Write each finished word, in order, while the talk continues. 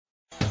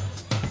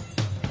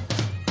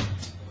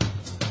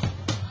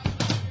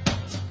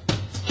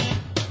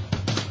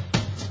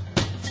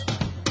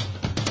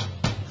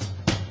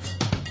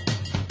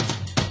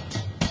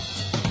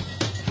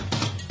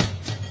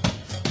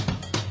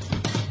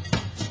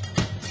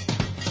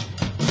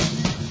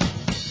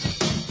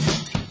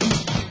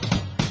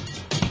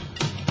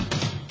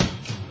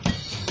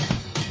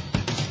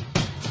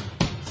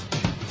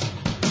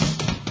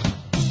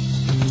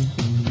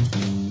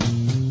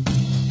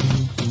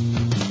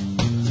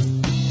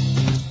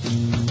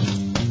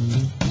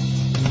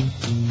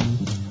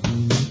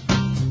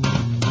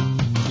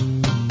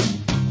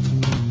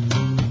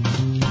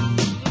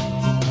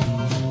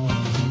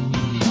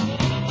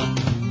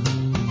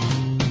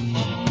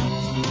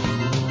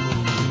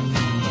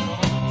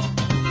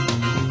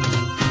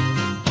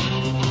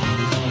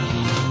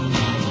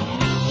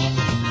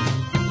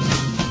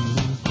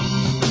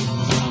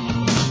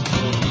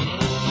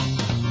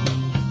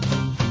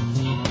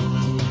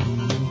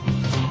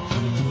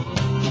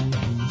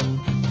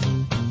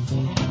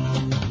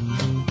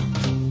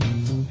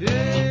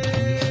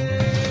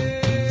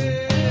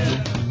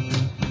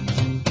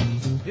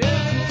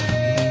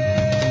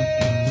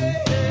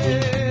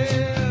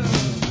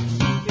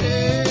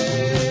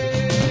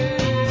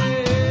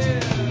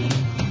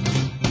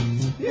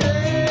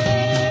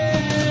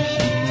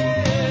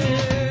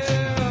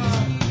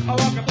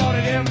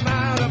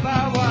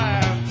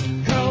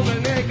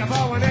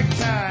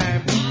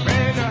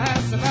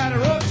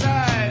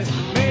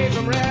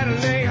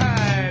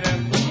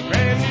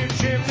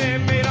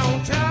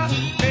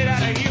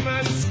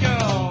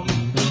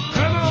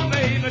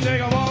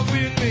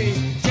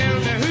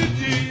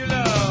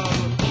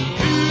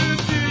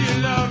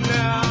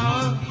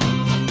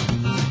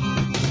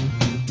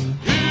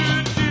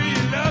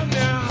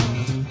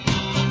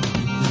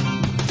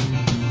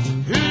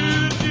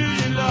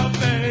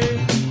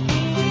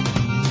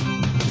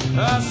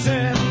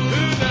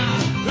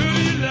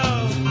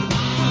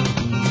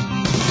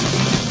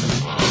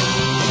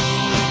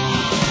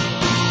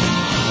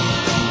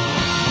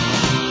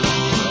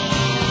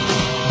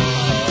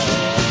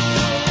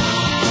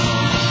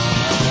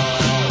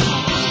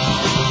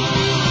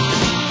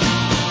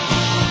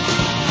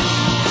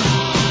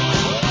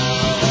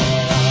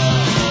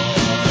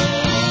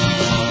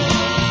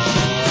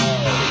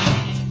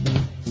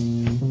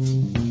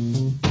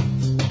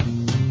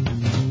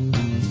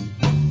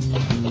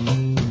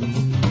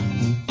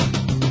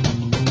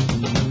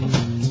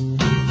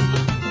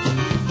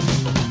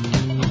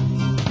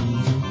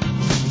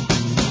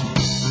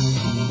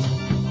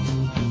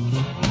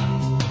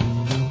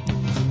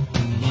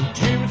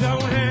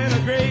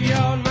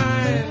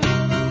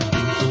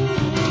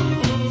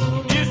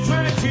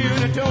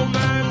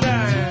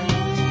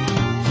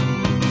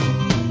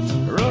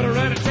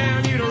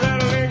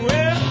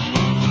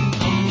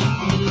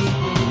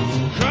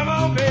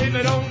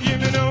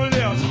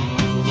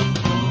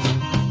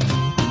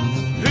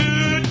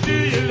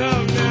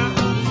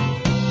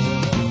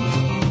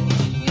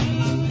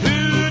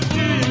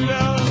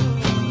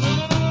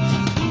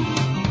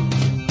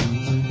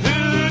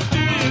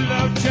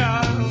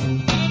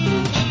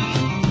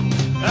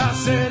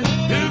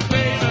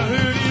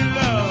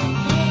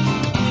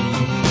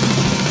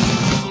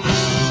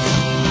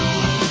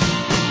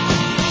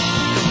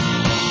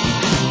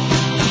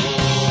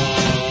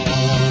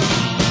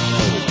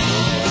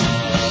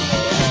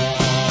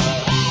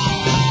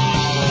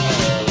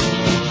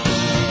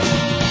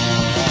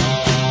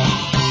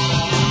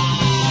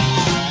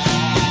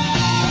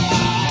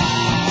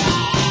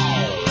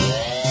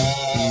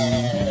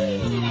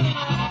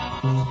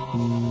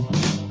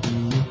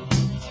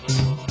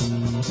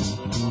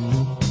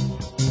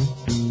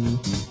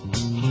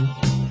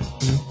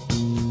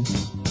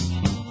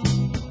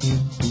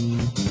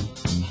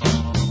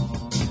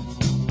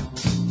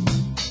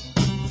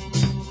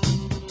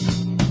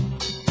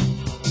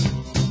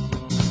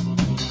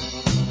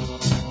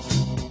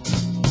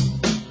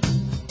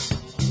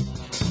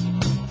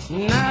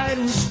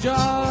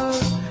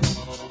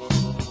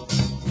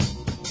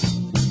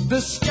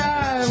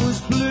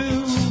was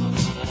blue.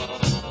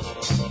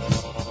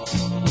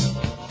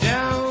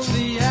 Down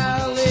the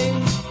alley,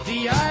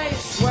 the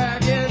ice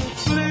wagon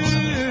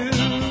flew.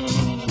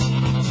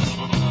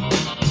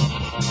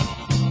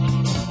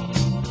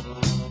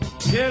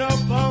 Get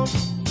up on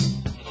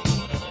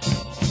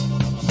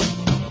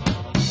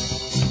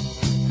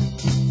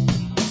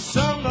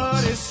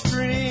somebody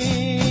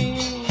scream.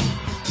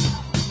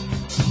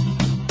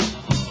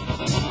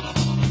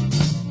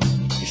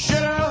 You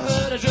should have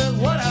heard of just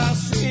what I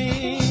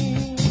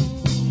seen.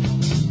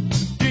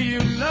 Do you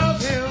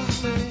love him,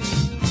 man?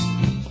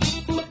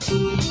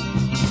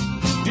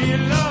 Do you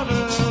love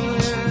her?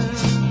 Man?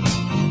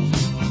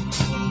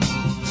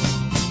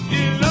 Do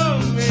you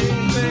love me,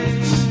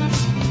 man?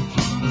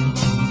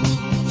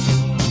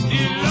 Do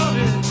you love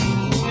it?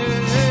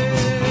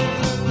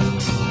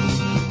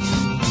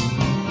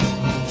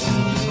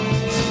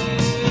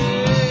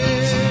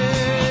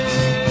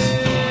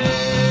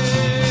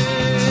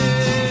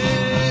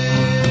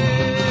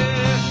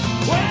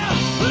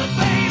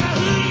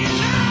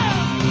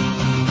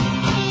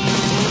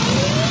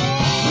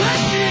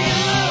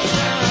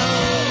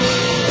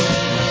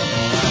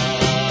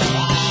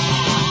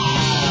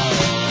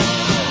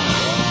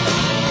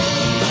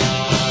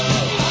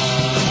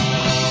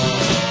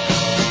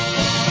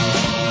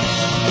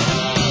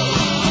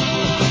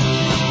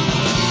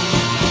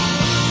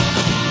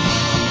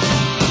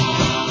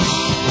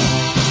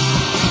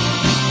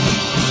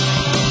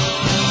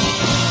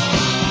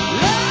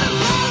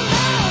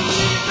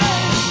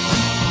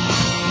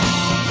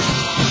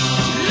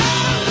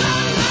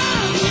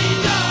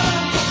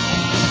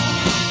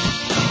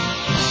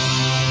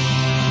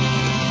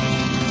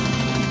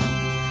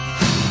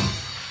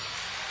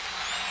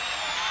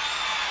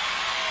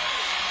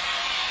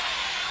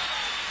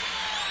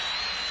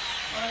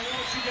 All right, what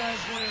else you guys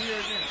want to hear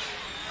next?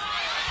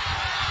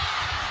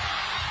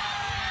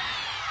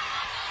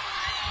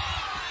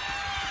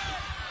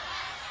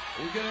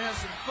 We're going to have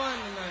some fun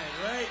tonight,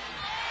 right?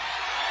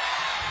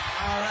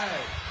 All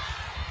right.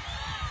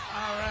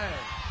 All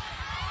right.